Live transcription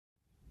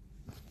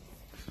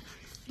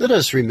Let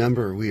us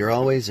remember we are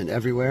always and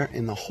everywhere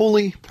in the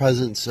holy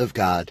presence of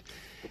God.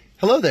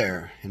 Hello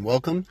there, and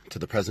welcome to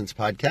the Presence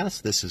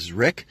Podcast. This is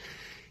Rick,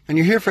 and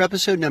you're here for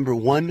episode number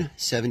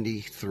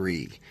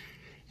 173.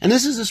 And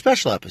this is a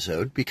special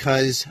episode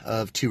because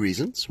of two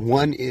reasons.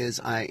 One is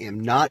I am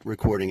not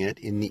recording it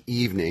in the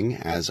evening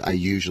as I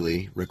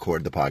usually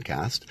record the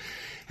podcast.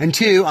 And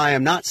two, I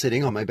am not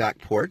sitting on my back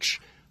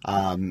porch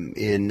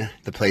in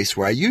the place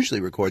where I usually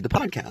record the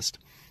podcast.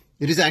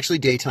 It is actually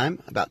daytime,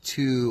 about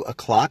 2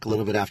 o'clock, a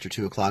little bit after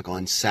 2 o'clock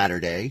on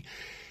Saturday,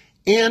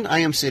 and I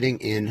am sitting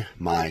in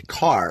my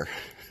car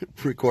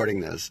recording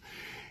this.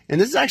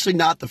 And this is actually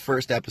not the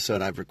first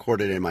episode I've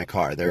recorded in my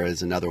car. There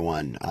is another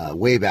one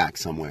way back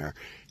somewhere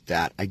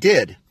that I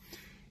did.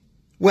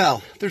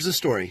 Well, there's a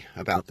story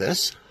about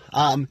this.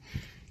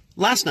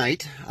 Last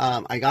night,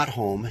 I got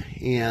home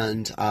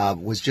and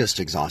was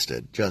just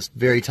exhausted, just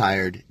very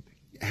tired,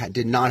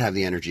 did not have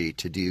the energy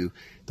to do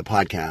the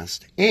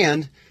podcast,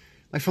 and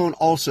my phone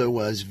also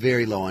was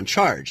very low on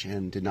charge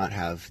and did not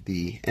have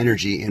the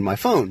energy in my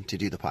phone to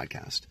do the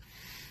podcast.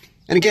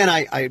 And again,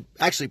 I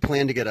actually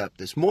planned to get up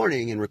this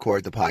morning and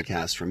record the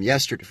podcast from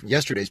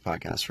yesterday's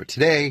podcast for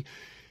today,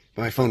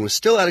 but my phone was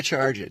still out of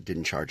charge. It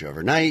didn't charge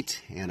overnight,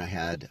 and I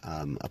had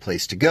a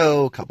place to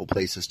go, a couple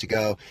places to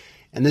go.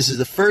 And this is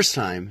the first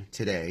time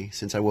today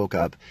since I woke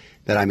up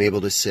that I'm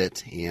able to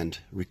sit and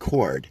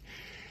record.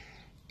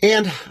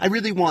 And I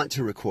really want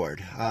to record.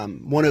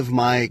 One of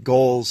my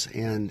goals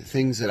and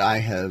things that I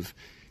have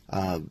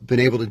been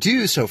able to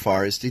do so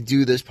far is to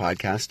do this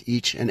podcast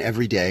each and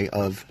every day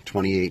of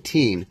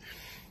 2018.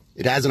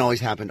 It hasn't always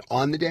happened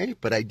on the day,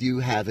 but I do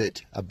have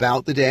it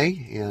about the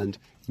day and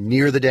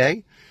near the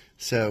day.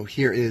 So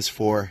here is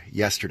for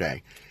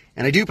yesterday.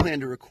 And I do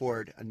plan to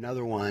record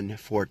another one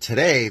for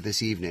today,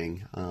 this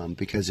evening,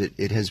 because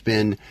it has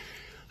been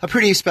a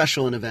pretty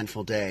special and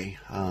eventful day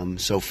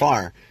so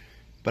far.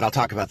 But I'll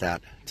talk about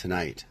that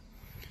tonight.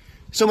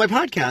 So my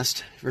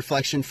podcast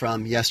reflection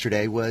from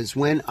yesterday was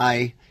when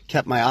I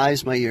kept my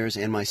eyes, my ears,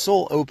 and my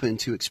soul open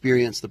to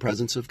experience the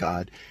presence of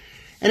God.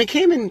 And it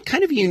came in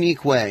kind of a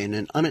unique way, in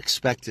an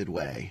unexpected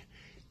way.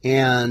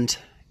 And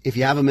if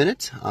you have a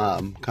minute,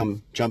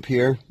 come jump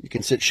here. You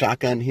can sit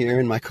shotgun here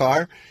in my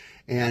car,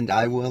 and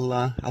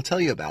I'll tell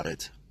you about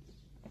it.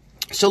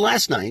 So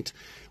last night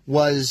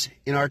was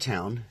in our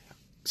town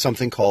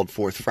something called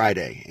Fourth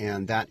Friday,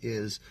 and that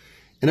is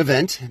an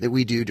event that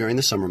we do during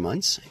the summer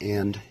months,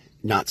 and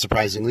not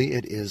surprisingly,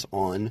 it is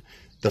on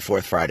the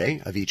fourth Friday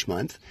of each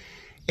month.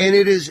 And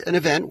it is an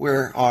event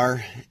where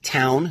our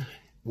town,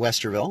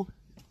 Westerville,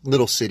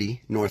 little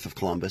city north of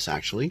Columbus,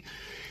 actually,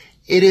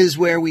 it is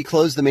where we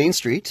close the main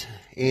street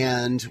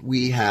and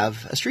we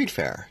have a street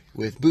fair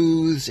with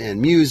booths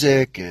and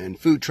music and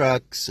food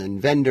trucks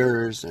and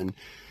vendors and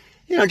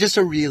just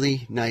a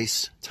really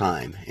nice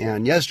time.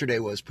 And yesterday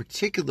was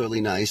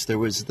particularly nice. There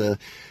was the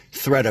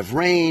threat of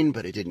rain,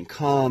 but it didn't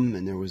come.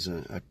 And there was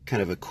a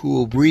kind of a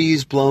cool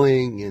breeze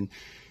blowing. And,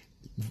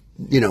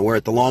 we're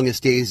at the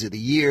longest days of the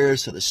year,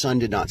 so the sun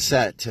did not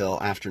set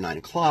till after 9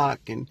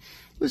 o'clock. And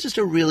it was just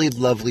a really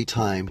lovely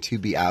time to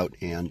be out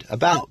and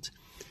about.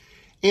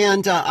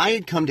 And I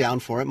had come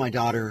down for it. My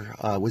daughter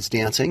was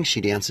dancing.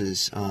 She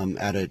dances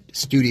at a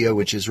studio,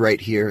 which is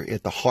right here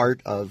at the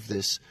heart of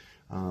this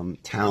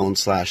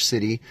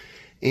town/city,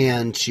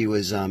 and she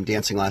was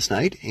dancing last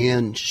night,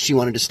 and she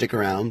wanted to stick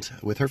around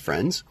with her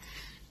friends,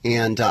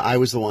 and I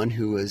was the one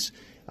who was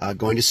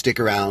going to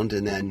stick around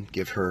and then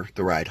give her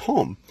the ride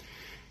home.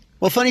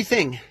 Well, funny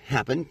thing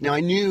happened. Now, I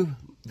knew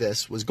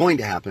this was going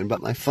to happen,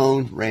 but my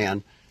phone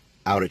ran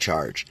out of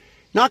charge.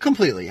 Not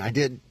completely. I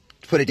did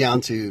put it down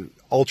to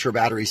ultra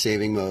battery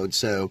saving mode,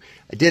 so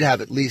I did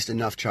have at least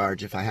enough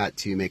charge if I had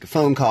to make a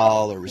phone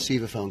call or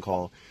receive a phone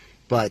call,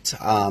 but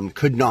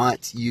could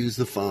not use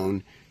the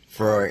phone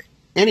for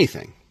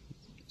anything.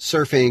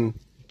 Surfing,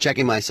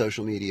 checking my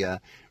social media,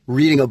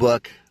 reading a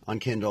book on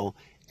Kindle,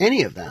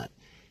 any of that.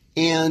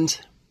 And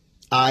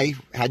I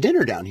had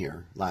dinner down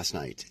here last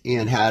night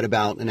and had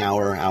about an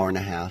hour and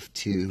a half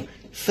to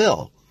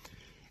fill.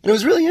 And it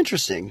was really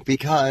interesting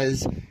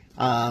because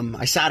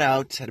I sat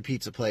out at a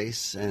pizza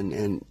place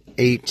and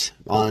ate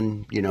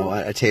on,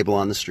 a table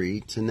on the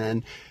street, and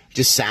then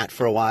just sat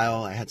for a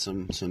while. I had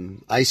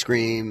some ice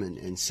cream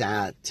and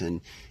sat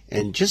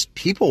and just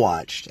people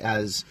watched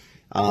as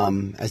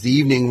the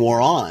evening wore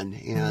on,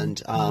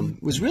 and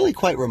it was really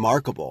quite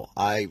remarkable.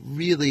 I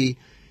really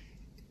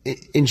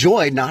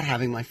enjoyed not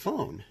having my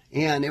phone,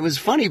 and it was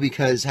funny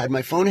because had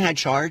my phone had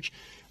charge,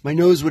 my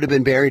nose would have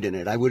been buried in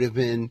it. I would have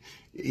been,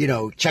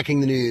 checking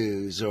the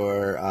news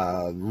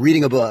or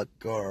reading a book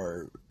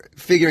or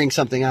figuring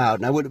something out,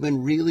 and I would have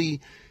been really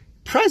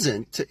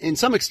present in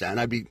some extent.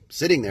 I'd be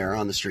sitting there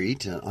on the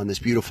street on this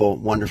beautiful,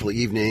 wonderful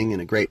evening in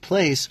a great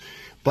place,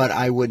 but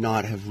I would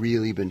not have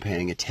really been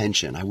paying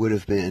attention. I would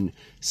have been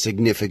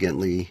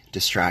significantly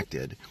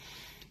distracted.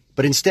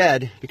 But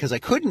instead, because I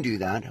couldn't do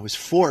that, I was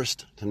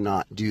forced to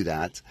not do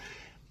that.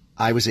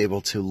 I was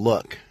able to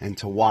look and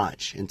to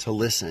watch and to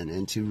listen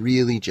and to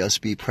really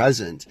just be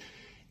present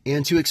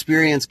and to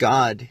experience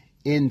God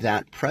in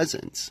that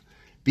presence.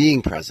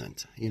 being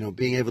present,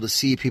 being able to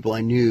see people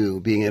I knew,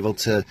 being able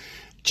to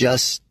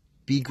just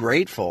be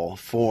grateful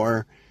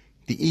for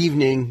the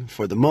evening,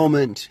 for the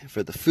moment,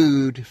 for the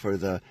food, for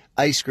the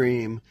ice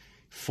cream,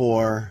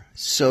 for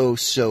so,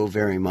 so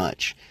very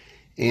much.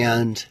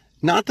 And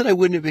not that I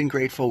wouldn't have been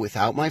grateful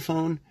without my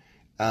phone,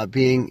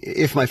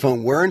 if my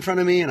phone were in front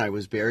of me and I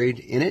was buried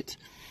in it,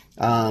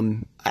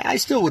 I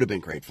still would have been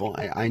grateful.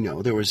 I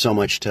know there was so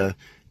much to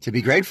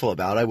be grateful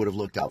about. I would have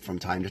looked out from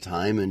time to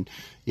time and,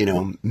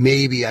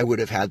 maybe I would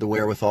have had the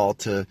wherewithal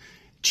to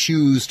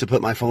choose to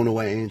put my phone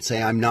away and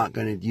say, I'm not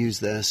going to use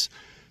this.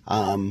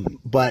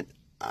 But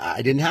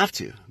I didn't have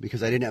to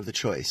because I didn't have the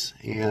choice.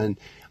 And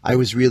I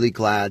was really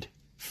glad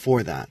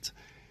for that.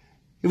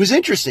 It was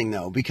interesting,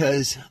 though,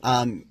 because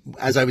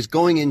as I was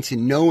going into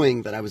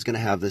knowing that I was going to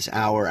have this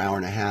hour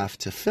and a half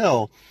to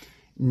fill,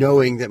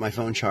 knowing that my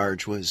phone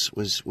charge was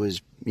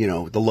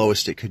the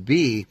lowest it could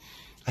be,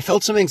 I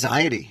felt some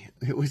anxiety.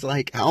 It was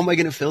like, how am I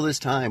going to fill this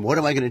time? What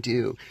am I going to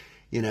do?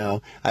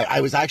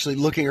 I was actually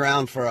looking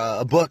around for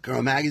a book or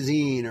a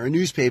magazine or a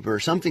newspaper or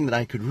something that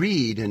I could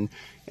read and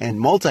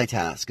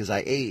multitask as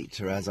I ate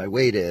or as I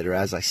waited or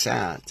as I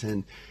sat.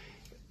 And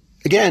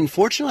again,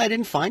 fortunately, I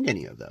didn't find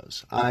any of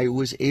those. I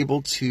was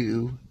able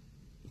to,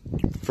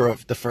 for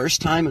the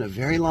first time in a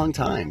very long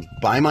time,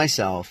 by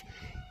myself,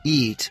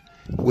 eat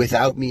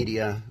without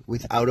media,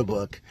 without a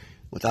book,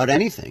 without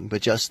anything,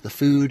 but just the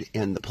food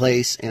and the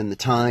place and the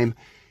time,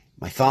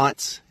 my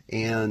thoughts,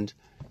 and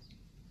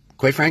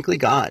quite frankly,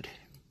 God's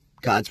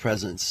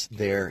presence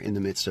there in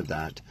the midst of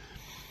that.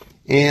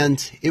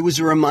 And it was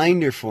a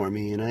reminder for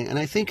me, and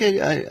I think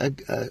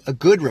a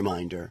good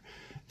reminder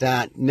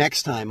that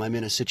next time I'm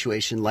in a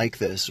situation like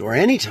this, or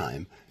any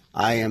time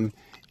I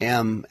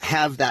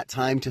have that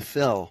time to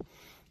fill,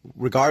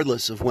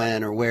 regardless of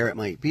when or where it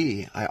might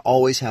be, I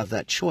always have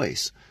that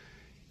choice.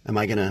 Am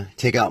I going to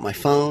take out my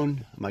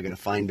phone? Am I going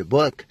to find a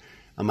book?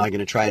 Am I going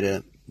to try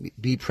to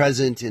be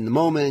present in the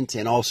moment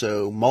and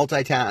also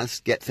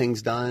multitask, get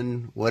things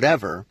done,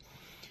 whatever?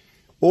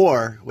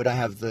 Or would I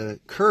have the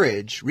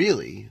courage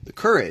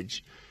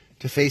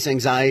to face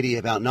anxiety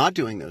about not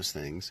doing those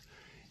things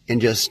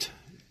and just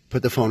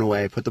put the phone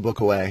away, put the book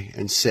away,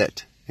 and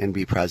sit and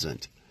be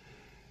present?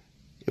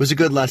 It was a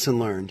good lesson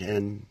learned,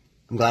 and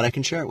I'm glad I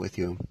can share it with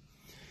you.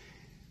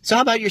 So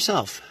how about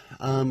yourself?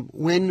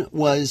 When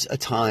was a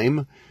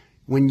time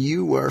when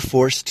you were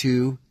forced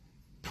to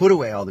put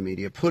away all the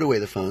media, put away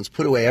the phones,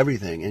 put away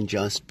everything, and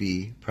just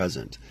be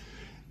present?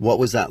 What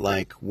was that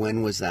like?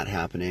 When was that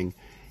happening?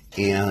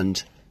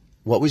 And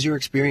what was your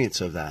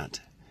experience of that?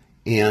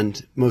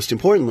 And most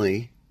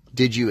importantly,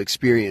 did you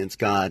experience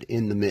God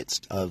in the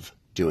midst of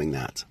doing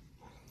that?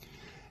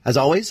 As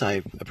always,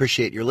 I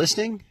appreciate your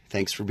listening.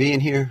 Thanks for being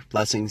here.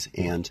 Blessings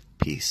and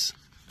peace.